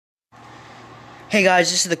Hey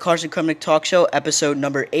guys, this is the Carson Krupnick Talk Show, episode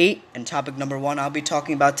number 8, and topic number 1 I'll be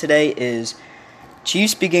talking about today is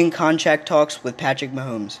Chiefs begin contract talks with Patrick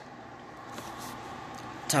Mahomes.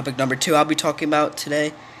 Topic number 2 I'll be talking about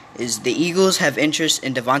today is the Eagles have interest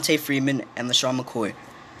in Devontae Freeman and LaShawn McCoy.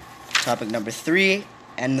 Topic number 3,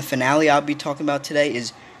 and the finale I'll be talking about today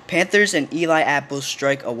is Panthers and Eli Apple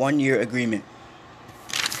strike a 1-year agreement.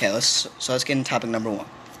 Okay, let's get into topic number 1.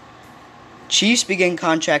 Chiefs begin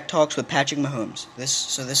contract talks with Patrick Mahomes.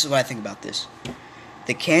 This is what I think about this.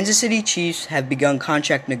 The Kansas City Chiefs have begun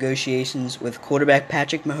contract negotiations with quarterback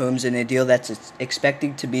Patrick Mahomes in a deal that's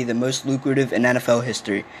expected to be the most lucrative in NFL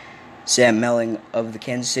history. Sam Melling of the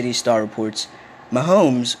Kansas City Star reports,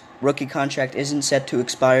 Mahomes' rookie contract isn't set to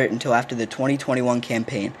expire until after the 2021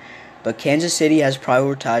 campaign, but Kansas City has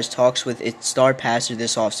prioritized talks with its star passer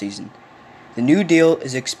this offseason. The new deal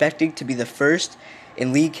is expected to be the first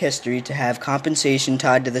in league history to have compensation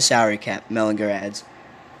tied to the salary cap, Mellinger adds.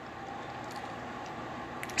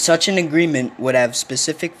 Such an agreement would have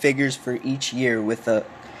specific figures for each year with a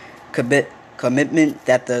commitment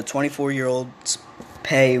that the 24-year-old's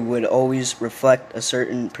pay would always reflect a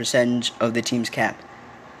certain percentage of the team's cap.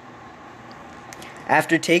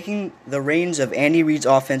 After taking the reins of Andy Reid's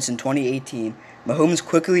offense in 2018, Mahomes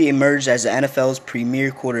quickly emerged as the NFL's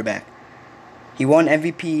premier quarterback. He won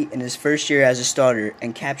MVP in his first year as a starter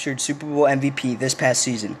and captured Super Bowl MVP this past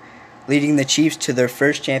season, leading the Chiefs to their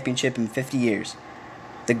first championship in 50 years.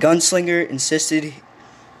 The gunslinger insisted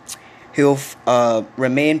he'll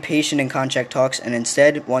remain patient in contract talks and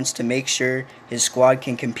instead wants to make sure his squad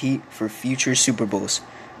can compete for future Super Bowls.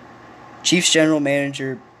 Chiefs general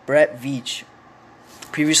manager Brett Veach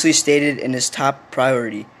previously stated in his top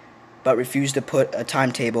priority, but refused to put a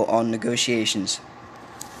timetable on negotiations.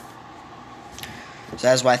 So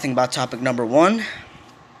that's what I think about topic number 1.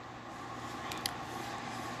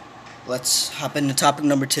 Let's hop into topic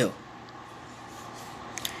number 2.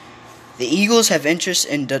 The Eagles have interest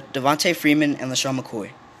in Devontae Freeman and LaShawn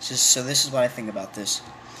McCoy. So this is what I think about this.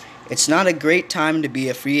 It's not a great time to be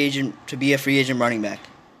a free agent running back,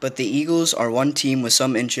 but the Eagles are one team with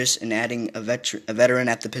some interest in adding a veteran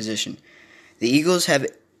at the position. The Eagles have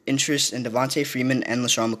interest in Devontae Freeman and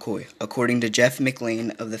LaShawn McCoy, according to Jeff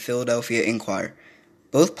McLean of the Philadelphia Inquirer.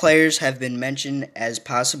 Both players have been mentioned as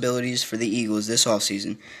possibilities for the Eagles this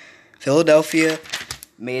offseason. Philadelphia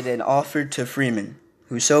made an offer to Freeman,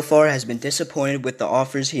 who so far has been disappointed with the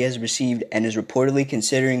offers he has received and is reportedly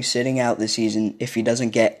considering sitting out the season if he doesn't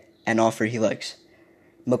get an offer he likes.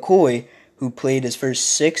 McCoy, who played his first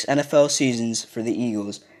 6 NFL seasons for the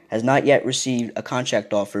Eagles, has not yet received a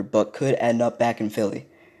contract offer but could end up back in Philly.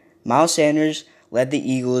 Miles Sanders led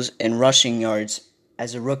the Eagles in rushing yards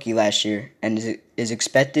as a rookie last year and is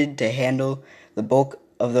expected to handle the bulk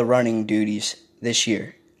of the running duties this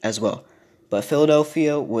year as well. But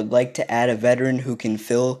Philadelphia would like to add a veteran who can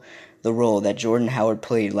fill the role that Jordan Howard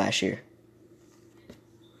played last year.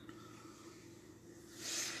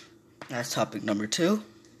 That's topic number 2.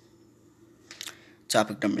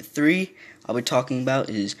 Topic number 3 I'll be talking about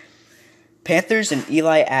is Panthers and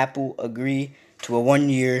Eli Apple agree to a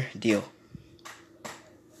 1-year deal.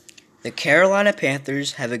 The Carolina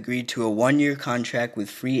Panthers have agreed to a 1-year contract with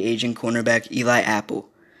free agent cornerback Eli Apple.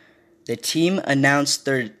 The team announced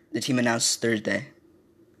Thursday.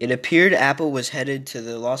 It appeared Apple was headed to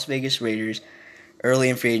the Las Vegas Raiders early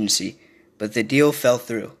in free agency, but the deal fell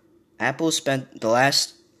through. Apple spent the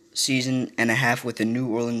last season and a half with the New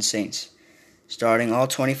Orleans Saints, starting all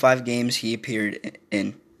 25 games he appeared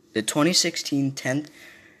in. The 2016 10th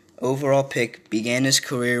overall pick began his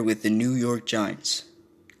career with the New York Giants,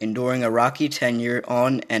 enduring a rocky tenure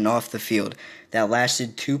on and off the field that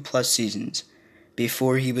lasted 2+ seasons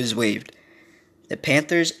before he was waived. The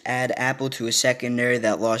Panthers add Apple to a secondary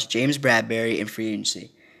that lost James Bradberry in free agency,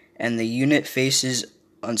 and the unit faces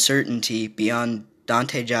uncertainty beyond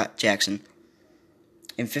Dante Jackson.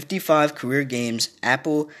 In 55 career games,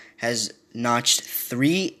 Apple has notched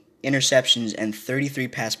 3 interceptions and 33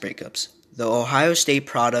 pass breakups. The Ohio State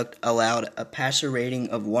product allowed a passer rating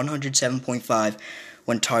of 107.5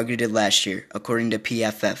 when targeted last year, according to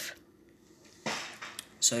PFF.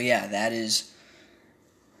 So yeah, that is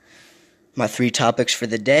my 3 topics for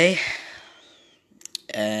the day.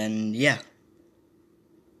 And yeah.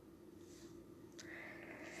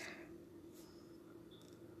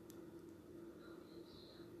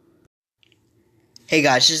 Hey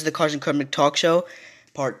guys, this is the Carson Krupnick Talk Show,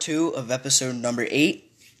 part 2 of episode number 8.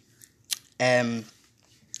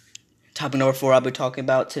 Topic number 4 I'll be talking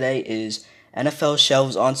about today is NFL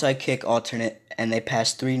shelves onside kick alternate, and they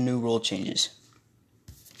passed 3 new rule changes.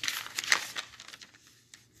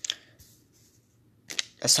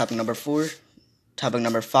 That's topic number 4. Topic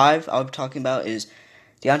number 5 I'll be talking about is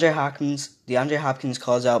DeAndre Hopkins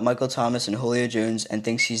calls out Michael Thomas and Julio Jones and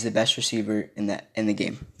thinks he's the best receiver in the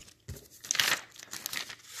game.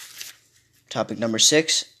 Topic number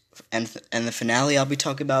 6 and the finale I'll be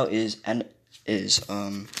talking about is Matthew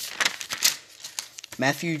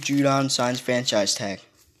Judon signs franchise tag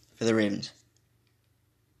for the Ravens.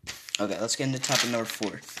 Okay, let's get into topic number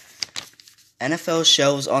 4. NFL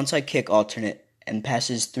shelves onside kick alternate and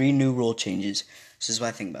passes 3 new rule changes. This is what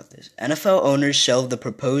I think about this. NFL owners shelved the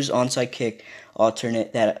proposed onside kick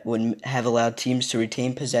alternate that would have allowed teams to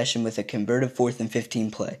retain possession with a converted 4th and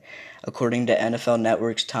 15 play, according to NFL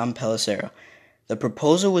Network's Tom Pelissero. The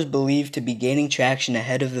proposal was believed to be gaining traction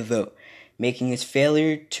ahead of the vote, making its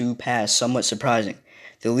failure to pass somewhat surprising.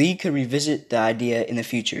 The league could revisit the idea in the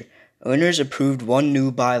future. Owners approved 1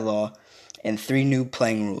 new bylaw and 3 new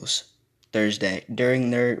playing rules Thursday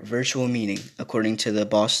during their virtual meeting, according to the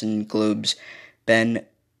Boston Globe's Ben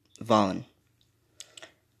Vollen.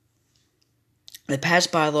 The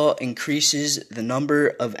passed bylaw increases the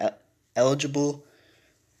number of eligible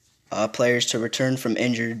players to return from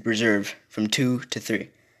injured reserve from 2 to 3.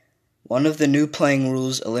 One of the new playing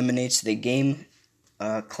rules eliminates the game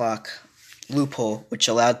clock loophole, which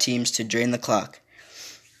allowed teams to drain the clock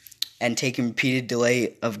and take repeated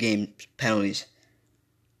delay of game penalties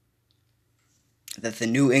that the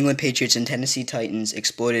New England Patriots and Tennessee Titans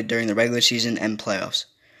exploited during the regular season and playoffs,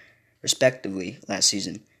 respectively, last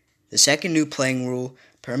season. The second new playing rule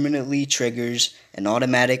permanently triggers an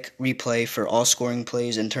automatic replay for all scoring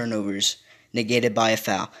plays and turnovers negated by a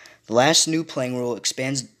foul. The last new playing rule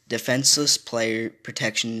expands defenseless player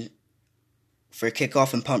protection for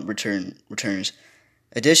kickoff and punt returns.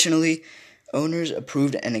 Additionally, owners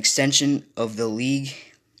approved an extension of the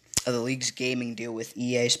league's gaming deal with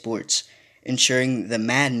EA Sports, ensuring the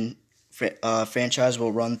Madden franchise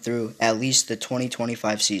will run through at least the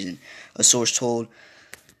 2025 season, a source told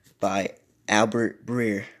by Albert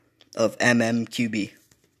Breer of MMQB.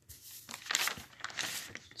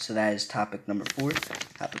 So that is topic number 4.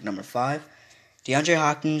 Topic number 5. DeAndre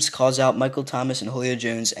Hopkins calls out Michael Thomas and Julio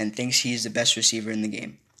Jones and thinks he's the best receiver in the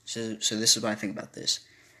game. So this is what I think about this.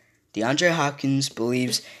 DeAndre Hopkins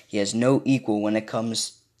believes he has no equal when it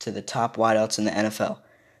comes to the top wideouts in the NFL.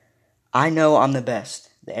 I know I'm the best,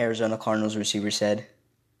 the Arizona Cardinals receiver said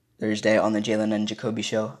Thursday on the Jalen and Jacoby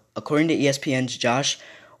show. According to ESPN's Josh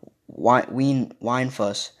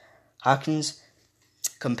Weinfuss, Hopkins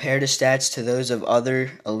compared his stats to those of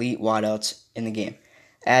other elite wideouts in the game,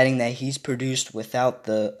 adding that he's produced without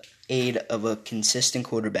the aid of consistent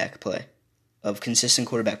quarterback play.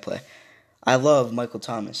 I love Michael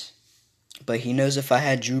Thomas, but he knows if I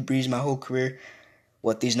had Drew Brees my whole career,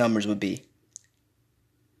 what these numbers would be.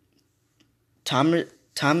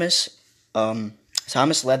 Thomas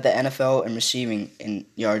led the NFL in receiving in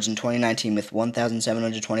yards in 2019 with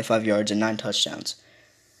 1,725 yards and 9 touchdowns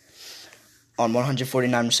on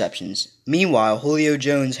 149 receptions. Meanwhile, Julio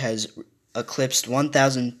Jones has eclipsed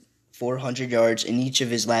 1,400 yards in each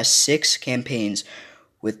of his last 6 campaigns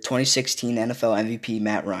with 2016 NFL MVP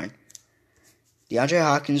Matt Ryan. DeAndre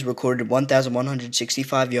Hopkins recorded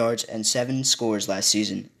 1,165 yards and 7 scores last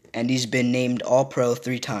season, and he's been named All-Pro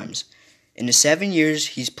 3 times. In the 7 years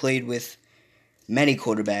he's played with many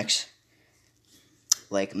quarterbacks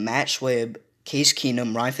like Matt Schwab, Case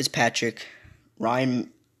Keenum, Ryan Fitzpatrick, Ryan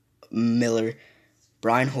Miller,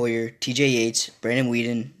 Brian Hoyer, T.J. Yates, Brandon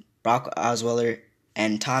Whedon, Brock Osweiler,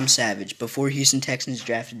 and Tom Savage before Houston Texans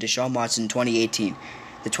drafted Deshaun Watson in 2018.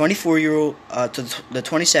 The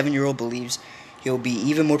 27-year-old believes he'll be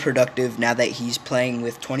even more productive now that he's playing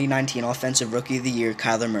with 2019 Offensive Rookie of the Year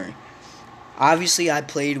Kyler Murray. Obviously, I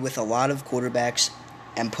played with a lot of quarterbacks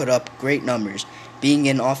and put up great numbers, being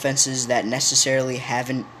in offenses that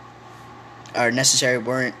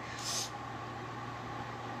weren't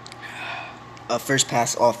a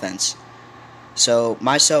first-pass offense. So,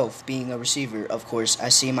 myself, being a receiver, of course, I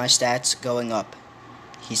see my stats going up,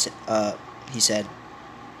 he said.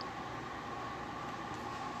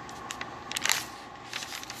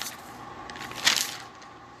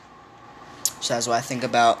 So that's what I think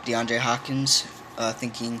about DeAndre Hopkins,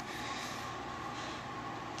 thinking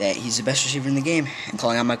that he's the best receiver in the game, and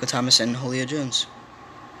calling out Michael Thomas and Julio Jones.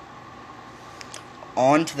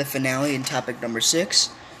 On to the finale in topic number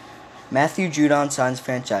 6. Matthew Judon signs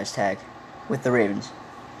franchise tag with the Ravens.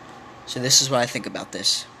 So this is what I think about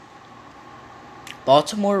this.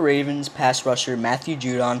 Baltimore Ravens pass rusher Matthew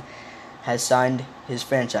Judon has signed his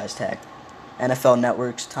franchise tag. NFL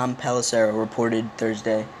Network's Tom Pelissero reported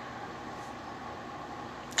Thursday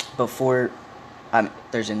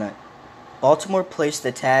night. Baltimore placed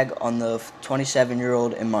the tag on the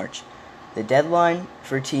 27-year-old in March, The deadline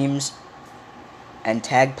for teams and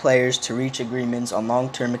tag players to reach agreements on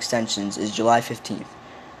long-term extensions is July 15th.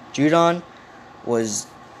 Judon was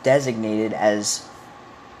designated as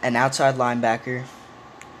an outside linebacker,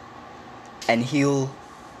 and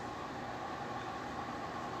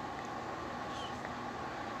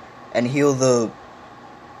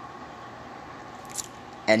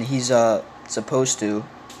he's supposed to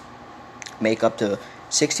make up to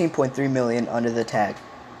 $16.3 million under the tag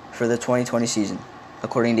for the 2020 season,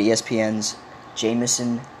 according to ESPN's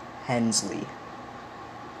Jamison Hensley.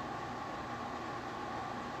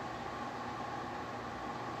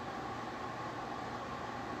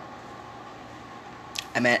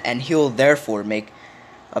 And he'll therefore make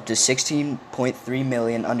up to $16.3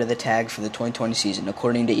 million under the tag for the 2020 season,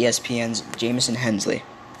 according to ESPN's Jamison Hensley.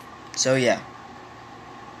 So yeah,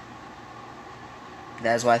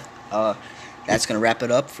 that's why. That's gonna wrap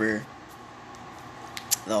it up for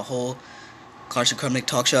the whole Carson Krupnick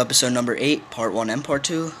Talk Show episode number 8, part 1 and part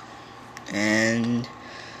 2, and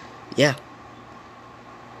yeah.